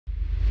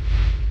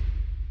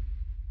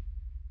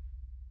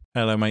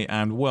Hello mate,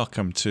 and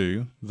welcome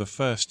to the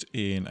first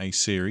in a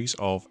series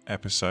of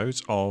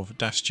episodes of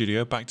Daz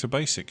Studio Back to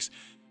Basics.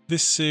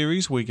 This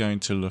series we're going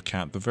to look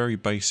at the very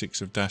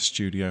basics of Daz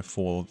Studio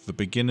for the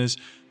beginners,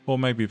 or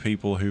maybe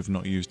people who've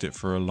not used it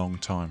for a long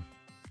time.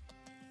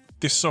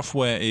 This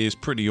software is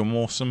pretty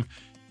awesome.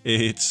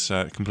 It's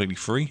completely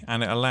free,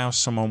 and it allows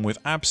someone with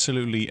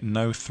absolutely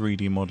no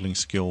 3D modeling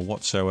skill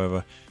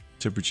whatsoever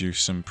to produce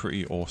some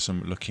pretty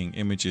awesome looking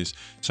images.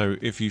 So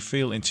if you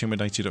feel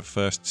intimidated at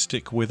first,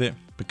 stick with it,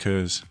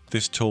 because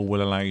this tool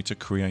will allow you to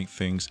create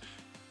things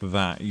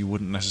that you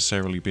wouldn't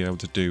necessarily be able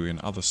to do in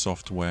other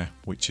software,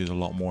 which is a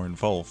lot more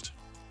involved.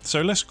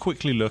 So let's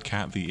quickly look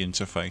at the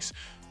interface.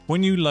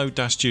 When you load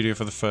Daz Studio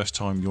for the first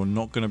time, you're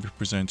not going to be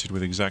presented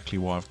with exactly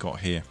what I've got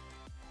here.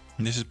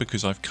 And this is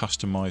because I've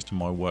customized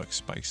my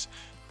workspace.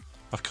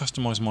 I've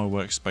customized my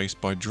workspace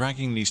by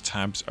dragging these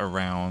tabs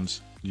around.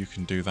 You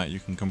can do that, you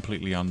can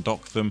completely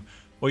undock them,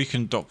 or you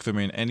can dock them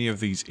in any of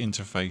these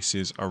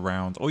interfaces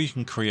around, or you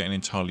can create an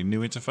entirely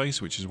new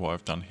interface, which is what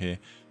I've done here.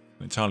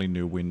 An entirely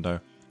new window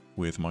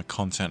with my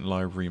content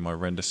library, my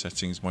render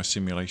settings, my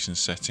simulation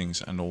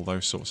settings, and all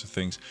those sorts of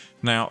things.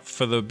 Now,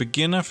 for the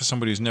beginner, for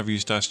somebody who's never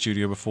used Daz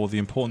Studio before, the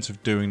importance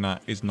of doing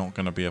that is not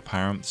going to be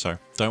apparent, so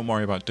don't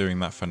worry about doing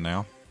that for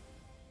now.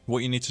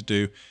 What you need to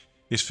do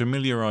is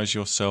familiarize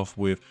yourself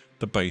with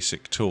the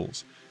basic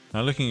tools.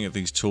 Now, looking at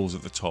these tools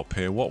at the top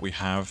here, what we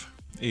have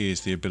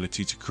is the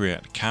ability to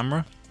create a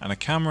camera, and a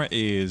camera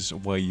is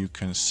where you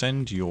can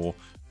send your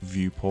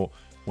viewport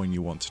when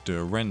you want to do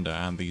a render,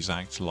 and these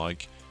act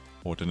like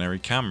ordinary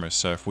cameras.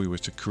 So if we were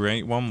to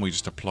create one, we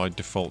just apply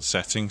default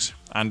settings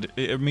and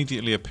it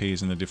immediately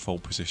appears in the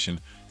default position,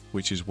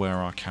 which is where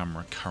our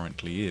camera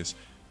currently is.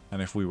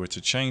 And if we were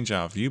to change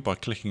our view by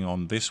clicking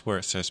on this where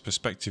it says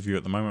perspective view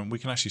at the moment, we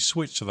can actually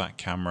switch to that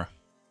camera.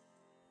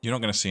 You're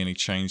not going to see any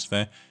change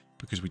there,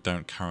 because we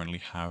don't currently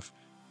have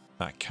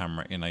that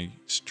camera in a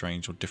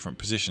strange or different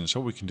position. So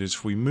what we can do is,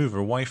 if we move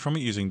away from it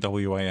using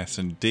WAS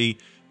and D,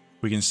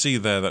 we can see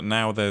there that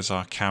now there's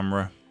our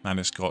camera, and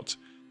it's got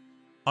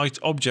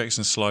objects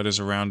and sliders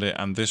around it,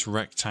 and this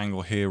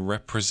rectangle here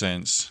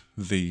represents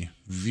the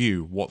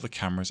view, what the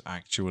camera is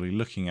actually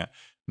looking at.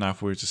 Now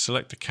if we were to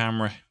select the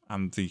camera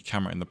and the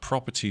camera in the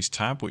properties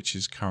tab, which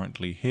is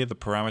currently here, the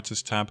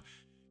parameters tab,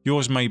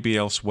 yours may be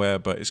elsewhere,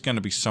 but it's going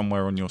to be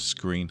somewhere on your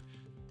screen,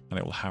 and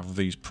it will have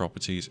these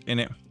properties in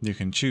it. You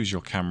can choose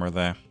your camera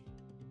there,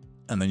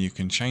 and then you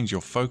can change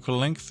your focal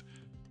length,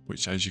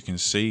 which, as you can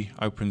see,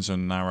 opens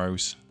and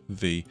narrows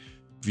the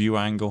view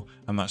angle,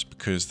 and that's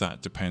because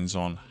that depends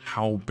on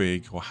how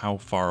big or how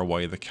far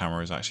away the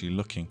camera is actually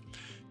looking.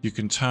 You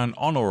can turn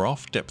on or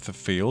off depth of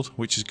field,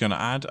 which is going to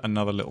add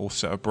another little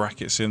set of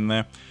brackets in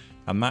there,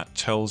 and that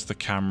tells the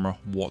camera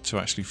what to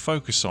actually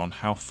focus on,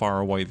 how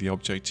far away the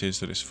object is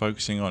that it's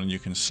focusing on, and you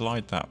can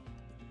slide that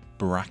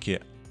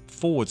bracket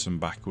forwards and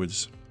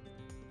backwards,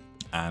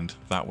 and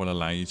that will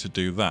allow you to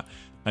do that.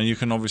 And you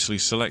can obviously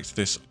select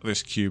this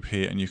cube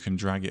here, and you can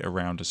drag it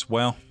around as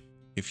well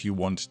if you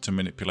wanted to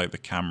manipulate the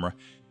camera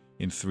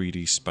in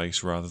 3D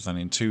space rather than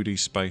in 2D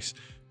space.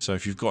 So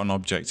if you've got an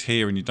object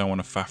here and you don't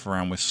want to faff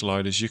around with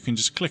sliders, you can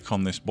just click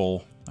on this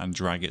ball and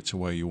drag it to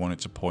where you want it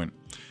to point,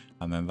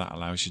 and then that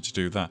allows you to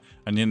do that.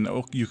 And then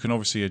you can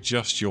obviously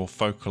adjust your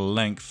focal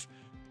length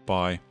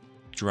by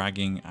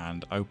dragging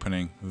and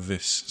opening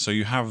this, so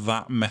you have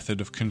that method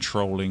of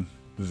controlling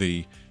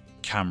the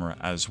camera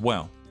as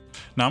well.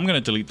 Now I'm going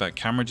to delete that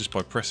camera just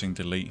by pressing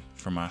delete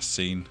from our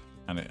scene,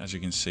 and as you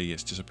can see,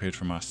 it's disappeared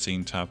from our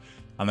scene tab.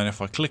 And then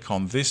if I click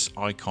on this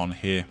icon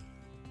here,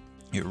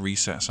 it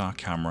resets our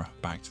camera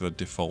back to the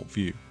default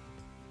view.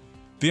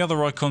 The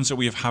other icons that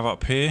we have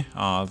up here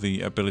are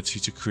the ability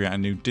to create a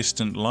new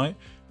distant light,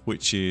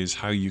 which is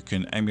how you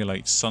can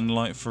emulate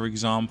sunlight, for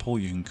example.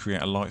 You can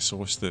create a light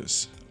source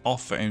that's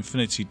off at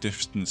infinity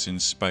distance in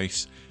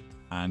space,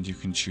 and you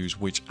can choose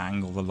which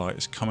angle the light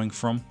is coming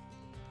from.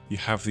 You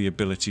have the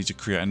ability to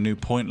create a new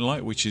point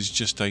light, which is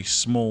just a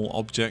small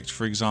object.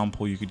 For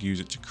example, you could use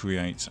it to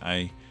create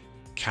a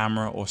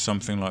camera or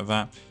something like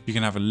that. You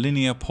can have a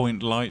linear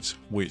point light,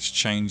 which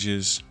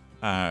changes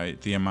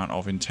the amount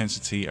of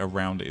intensity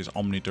around it is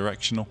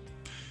omnidirectional.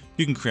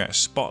 You can create a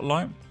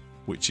spotlight,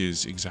 which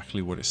is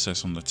exactly what it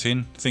says on the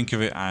tin. Think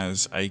of it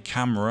as a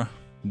camera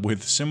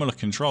with similar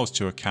controls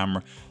to a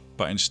camera,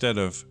 but instead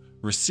of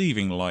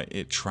receiving light,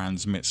 it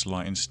transmits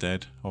light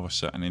instead of a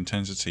certain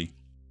intensity.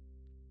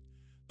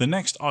 The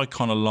next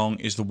icon along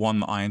is the one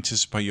that I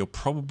anticipate you're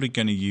probably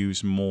going to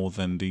use more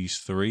than these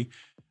three,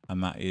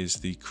 and that is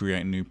the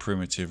create new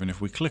primitive. And if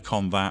we click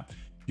on that,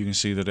 you can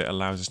see that it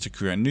allows us to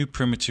create new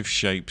primitive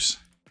shapes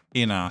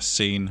in our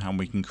scene, and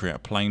we can create a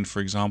plane,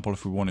 for example,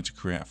 if we wanted to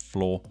create a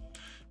floor,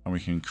 and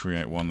we can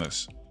create one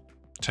that's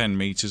 10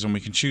 meters, and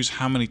we can choose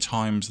how many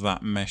times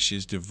that mesh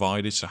is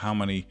divided, so how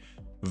many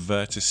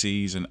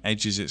vertices and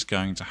edges it's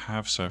going to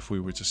have. So if we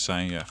were to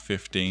say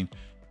 15,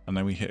 and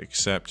then we hit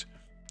accept,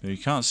 you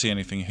can't see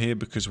anything here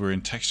because we're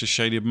in texture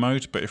shaded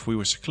mode, but if we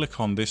were to click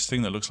on this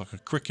thing that looks like a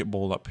cricket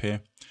ball up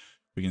here,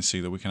 we can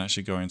see that we can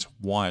actually go into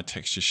wire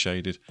texture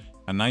shaded,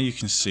 and now you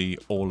can see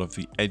all of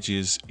the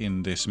edges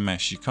in this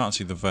mesh. You can't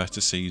see the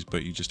vertices,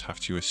 but you just have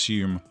to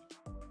assume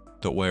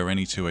that where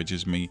any two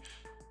edges meet,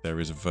 there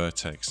is a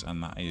vertex,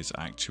 and that is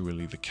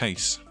actually the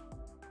case.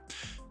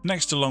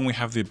 Next along, we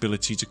have the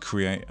ability to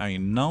create a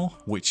null,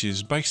 which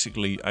is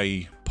basically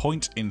a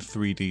point in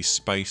 3D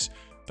space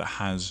that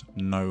has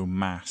no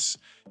mass.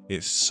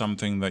 It's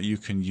something that you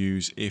can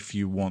use if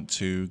you want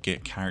to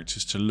get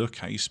characters to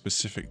look at a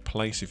specific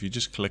place. If you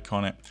just click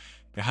on it,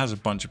 it has a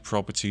bunch of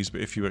properties,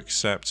 but if you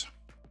accept,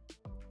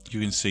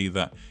 you can see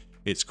that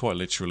it's quite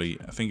literally,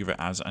 think of it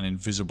as an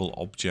invisible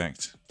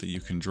object that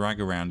you can drag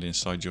around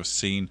inside your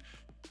scene,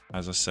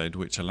 as I said,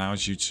 which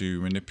allows you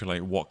to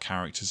manipulate what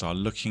characters are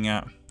looking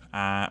at.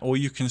 Or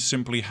you can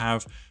simply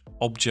have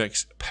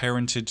objects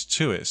parented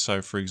to it.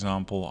 So for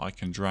example, I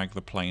can drag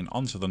the plane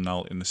onto the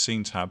null in the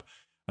scene tab,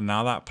 and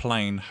now that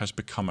plane has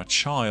become a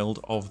child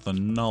of the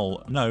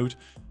null node.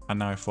 And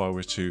now if I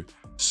were to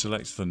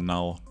select the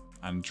null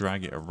and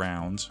drag it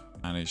around,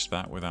 manage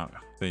that without,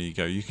 there you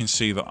go. You can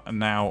see that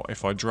now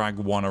if I drag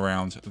one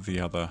around, the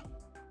other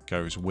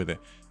goes with it.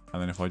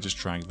 And then if I just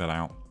drag that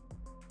out,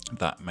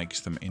 that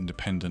makes them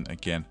independent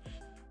again.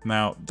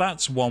 Now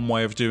that's one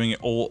way of doing it,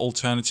 or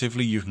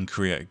alternatively you can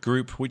create a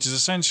group, which is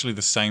essentially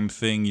the same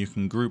thing. You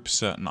can group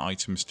certain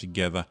items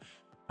together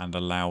and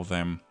allow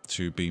them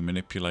to be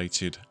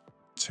manipulated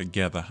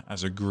together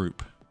as a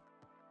group.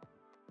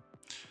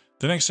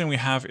 The next thing we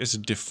have is a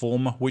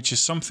deformer, which is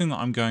something that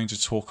I'm going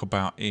to talk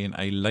about in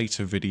a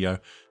later video,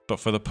 but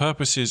for the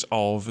purposes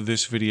of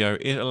this video,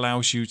 it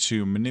allows you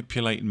to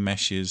manipulate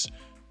meshes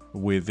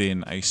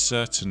within a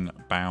certain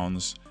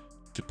bounds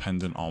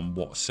dependent on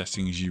what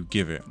settings you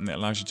give it, and it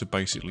allows you to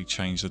basically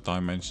change the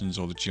dimensions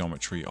or the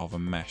geometry of a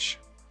mesh.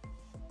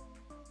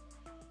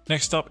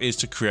 Next up is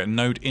to create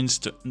node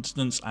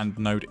instance and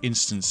node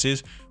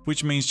instances,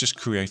 which means just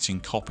creating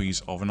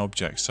copies of an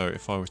object. So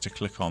if I were to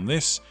click on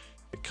this,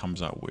 it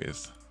comes up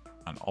with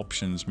an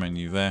options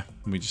menu there,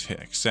 and we just hit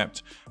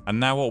accept, and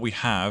now what we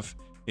have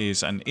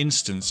is an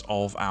instance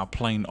of our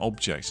plain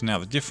object. Now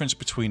the difference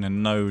between a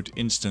node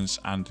instance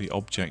and the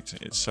object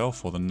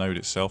itself, or the node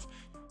itself,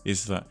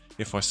 is that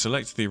if I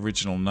select the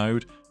original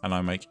node and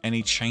I make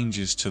any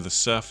changes to the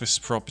surface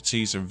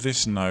properties of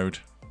this node,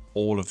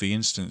 all of the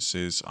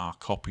instances are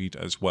copied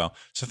as well.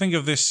 So think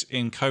of this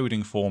in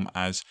coding form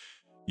as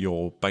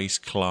your base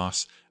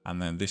class,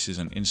 and then this is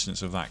an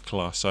instance of that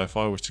class. So if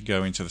I were to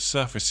go into the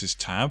surfaces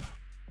tab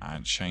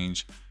and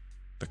change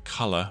the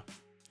color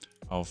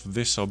of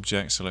this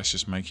object, so let's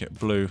just make it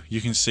blue,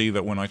 you can see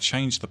that when I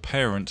change the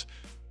parent,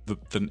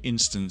 the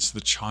instance,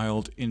 the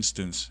child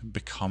instance,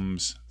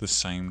 becomes the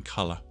same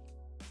color.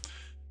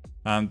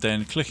 And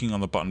then clicking on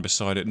the button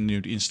beside it,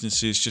 new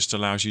instances, just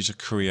allows you to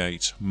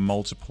create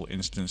multiple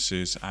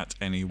instances at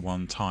any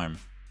one time.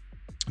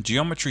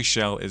 Geometry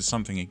shell is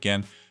something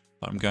again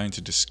that I'm going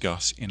to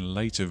discuss in a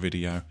later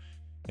video,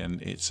 and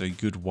it's a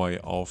good way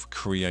of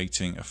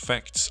creating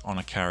effects on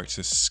a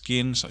character's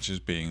skin, such as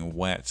being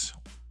wet,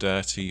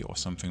 dirty, or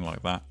something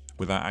like that,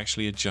 without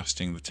actually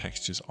adjusting the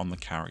textures on the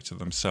character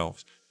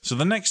themselves. So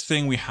the next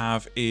thing we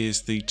have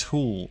is the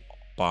tool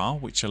bar,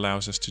 which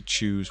allows us to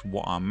choose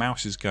what our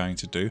mouse is going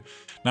to do.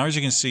 Now, as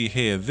you can see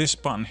here, this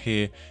button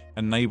here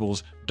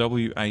enables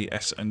W, A,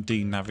 S, and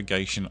D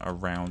navigation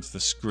around the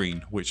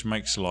screen, which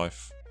makes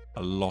life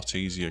a lot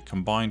easier,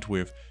 combined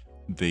with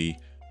the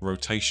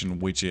rotation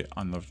widget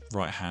on the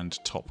right hand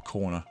top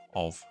corner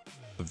of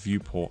the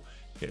viewport.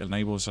 It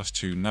enables us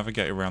to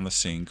navigate around the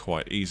scene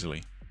quite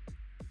easily.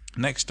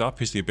 Next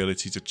up is the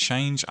ability to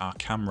change our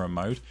camera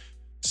mode.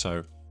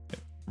 So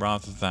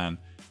rather than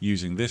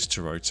using this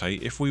to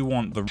rotate, if we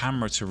want the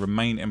camera to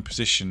remain in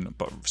position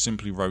but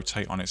simply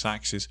rotate on its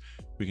axis,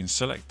 we can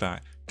select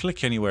that,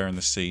 click anywhere in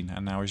the scene,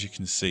 and now as you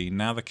can see,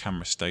 now the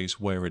camera stays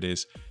where it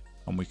is,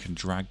 and we can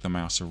drag the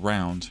mouse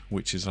around,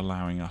 which is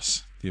allowing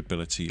us the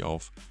ability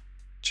of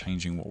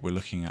changing what we're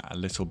looking at a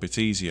little bit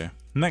easier.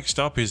 Next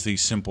up is the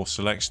simple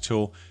select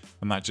tool,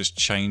 and that just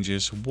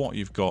changes what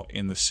you've got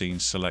in the scene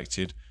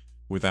selected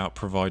without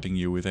providing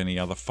you with any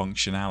other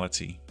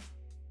functionality.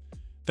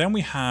 Then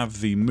we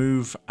have the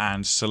move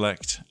and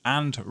select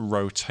and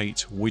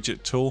rotate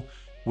widget tool,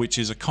 which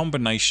is a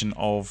combination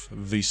of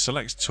the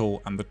select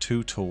tool and the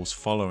two tools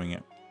following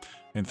it.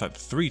 In fact,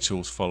 the three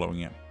tools following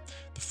it.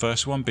 The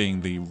first one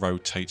being the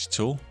rotate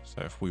tool.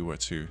 So if we were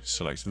to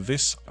select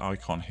this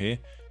icon here,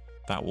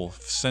 that will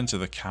center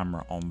the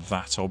camera on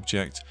that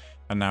object.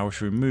 And now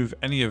if we remove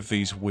any of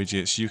these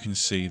widgets, you can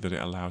see that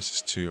it allows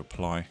us to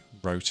apply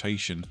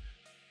rotation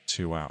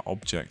to our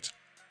object.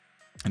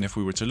 And if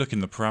we were to look in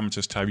the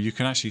parameters tab, you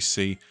can actually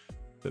see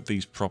that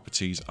these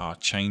properties are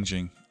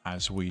changing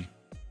as we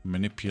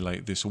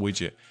manipulate this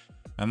widget.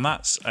 And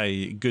that's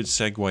a good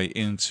segue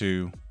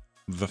into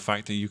the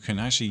fact that you can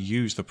actually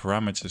use the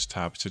parameters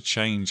tab to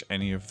change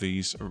any of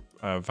these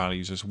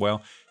values as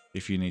well.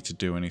 If you need to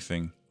do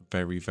anything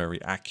very,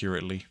 very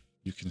accurately,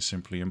 you can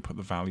simply input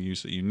the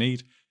values that you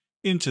need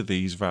into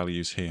these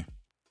values here.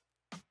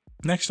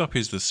 Next up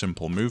is the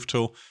simple move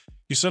tool.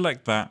 You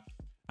select that,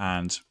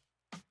 and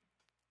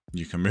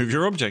you can move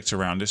your object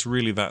around. It's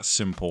really that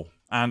simple.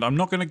 And I'm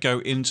not going to go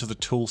into the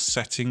tool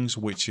settings,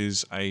 which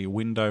is a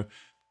window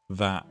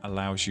that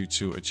allows you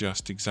to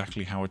adjust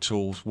exactly how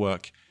tools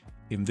work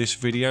in this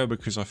video,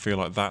 because I feel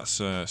like that's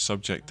a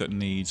subject that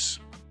needs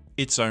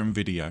its own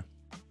video.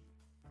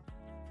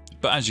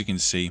 But as you can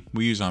see,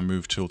 we use our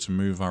move tool to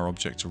move our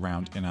object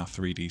around in our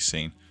 3D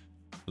scene,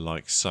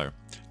 like so.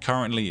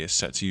 Currently it's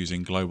set to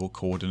using global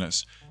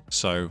coordinates,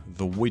 so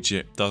the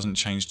widget doesn't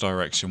change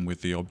direction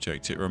with the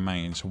object. It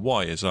remains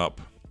Y is up,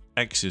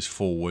 X is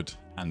forward,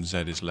 and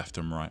Z is left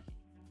and right.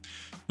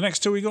 The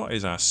next tool we got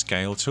is our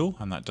scale tool,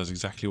 and that does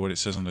exactly what it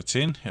says on the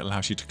tin. It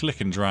allows you to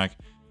click and drag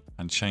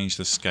and change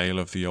the scale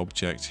of the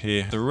object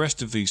here. The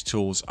rest of these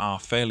tools are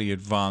fairly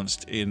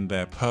advanced in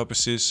their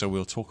purposes, so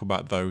we'll talk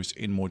about those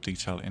in more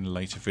detail in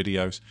later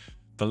videos.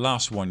 The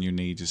last one you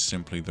need is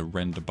simply the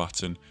render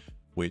button,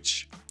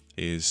 which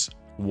is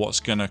what's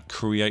going to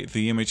create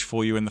the image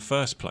for you in the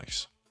first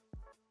place.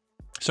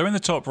 So in the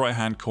top right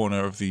hand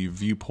corner of the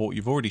viewport,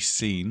 you've already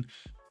seen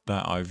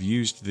that I've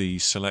used the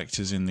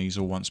selectors in these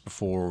all once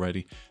before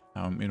already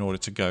in order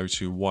to go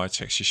to wire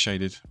texture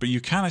shaded, but you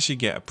can actually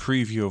get a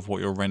preview of what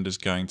your render is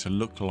going to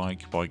look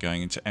like by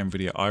going into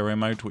NVIDIA IRO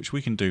mode, which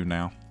we can do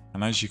now.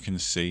 And as you can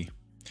see,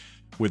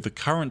 with the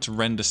current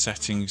render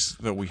settings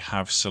that we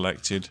have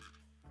selected,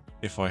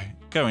 if I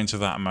go into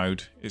that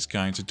mode, it's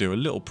going to do a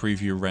little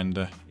preview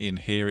render in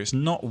here. It's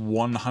not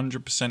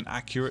 100%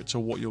 accurate to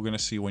what you're going to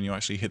see when you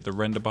actually hit the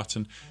render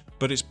button,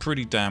 but it's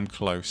pretty damn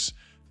close.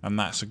 And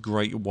that's a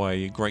great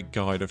way, a great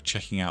guide of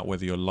checking out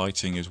whether your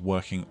lighting is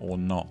working or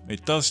not.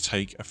 It does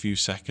take a few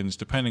seconds,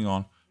 depending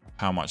on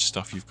how much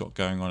stuff you've got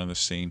going on in the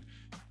scene,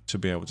 to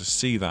be able to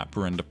see that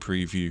render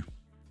preview.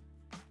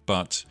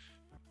 But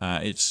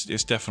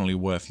it's definitely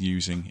worth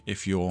using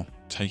if you're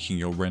taking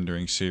your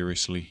rendering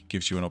seriously.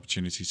 Gives you an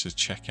opportunity to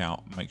check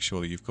out, make sure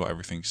that you've got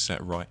everything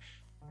set right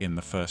in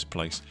the first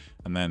place.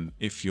 And then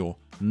if you're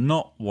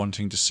not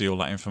wanting to see all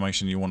that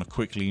information, you want to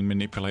quickly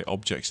manipulate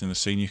objects in the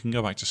scene, you can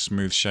go back to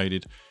smooth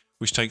shaded,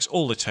 which takes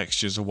all the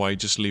textures away,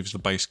 just leaves the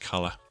base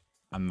color.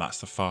 And that's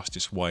the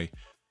fastest way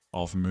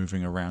of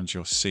moving around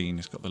your scene.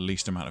 It's got the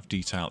least amount of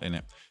detail in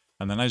it.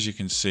 And then as you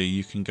can see,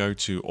 you can go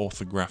to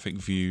Orthographic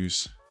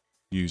Views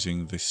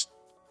using this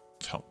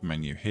top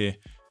menu here.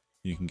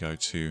 You can go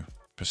to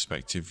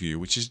Perspective View,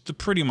 which is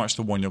pretty much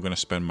the one you're going to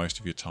spend most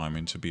of your time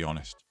in, to be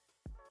honest.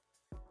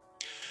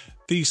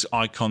 These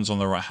icons on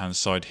the right hand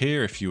side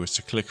here, if you were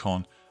to click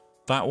on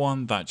that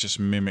one, that just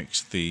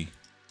mimics the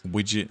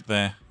widget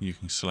there. You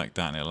can select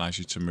that and it allows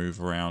you to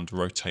move around,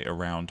 rotate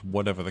around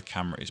whatever the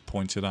camera is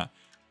pointed at.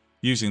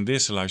 Using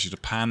this allows you to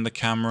pan the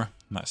camera,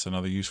 and that's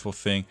another useful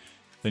thing.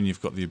 Then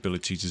you've got the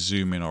ability to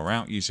zoom in or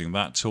out using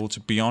that tool. To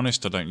be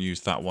honest, I don't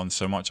use that one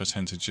so much. I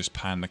tend to just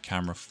pan the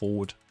camera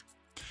forward.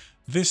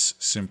 This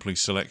simply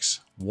selects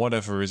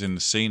whatever is in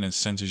the scene and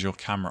centers your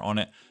camera on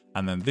it.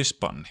 And then this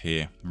button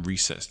here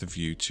resets the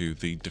view to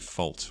the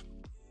default.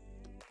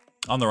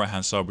 On the right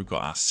hand side, we've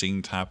got our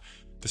scene tab.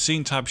 The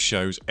scene tab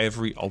shows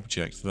every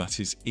object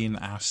that is in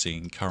our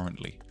scene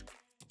currently.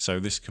 So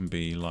this can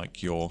be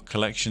like your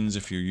collections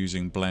if you're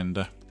using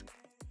Blender.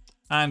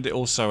 And it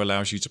also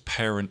allows you to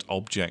parent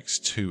objects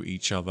to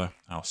each other.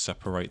 I'll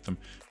separate them.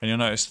 And you'll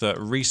notice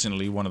that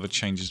recently one of the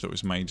changes that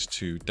was made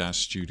to Daz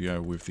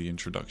Studio with the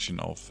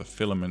introduction of the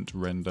filament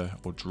render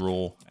or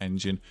draw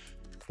engine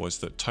was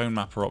that tone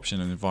mapper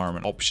option and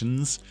environment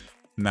options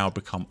now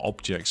become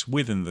objects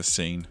within the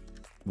scene,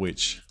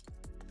 which,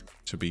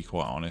 to be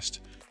quite honest,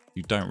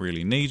 you don't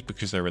really need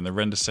because they're in the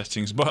render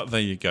settings, but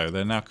there you go.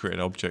 They're now created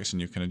objects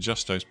and you can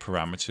adjust those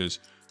parameters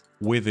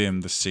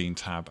within the scene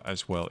tab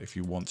as well if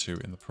you want to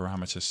in the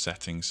parameter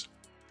settings.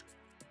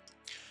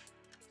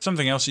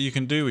 Something else that you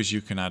can do is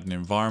you can add an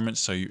environment.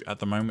 So at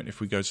the moment, if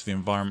we go to the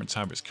environment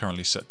tab, it's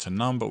currently set to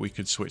none, but we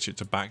could switch it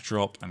to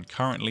backdrop, and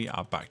currently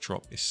our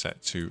backdrop is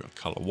set to a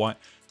color white,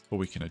 but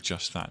we can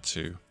adjust that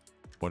to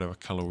whatever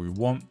color we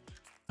want.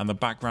 And the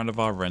background of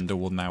our render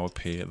will now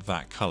appear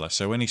that color.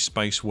 So any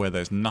space where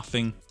there's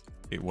nothing,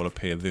 it will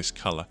appear this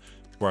color.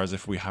 Whereas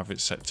if we have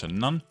it set to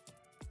none,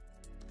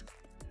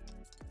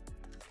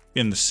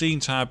 in the scene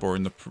tab or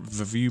in the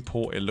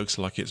viewport, it looks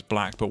like it's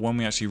black, but when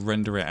we actually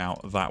render it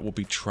out, that will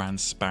be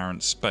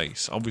transparent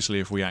space.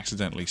 Obviously, if we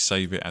accidentally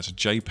save it as a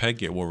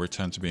JPEG, it will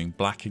return to being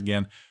black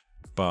again.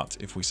 But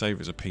if we save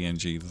it as a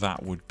PNG,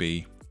 that would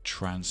be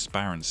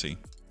transparency.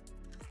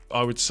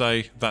 I would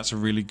say that's a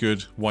really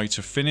good way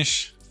to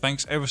finish.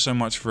 Thanks ever so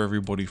much for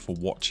everybody for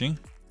watching.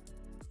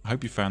 I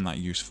hope you found that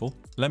useful.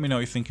 Let me know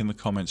what you think in the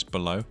comments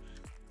below,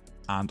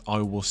 and I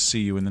will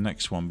see you in the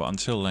next one. But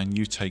until then,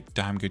 you take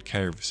damn good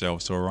care of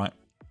yourselves, alright?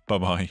 Bye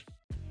bye.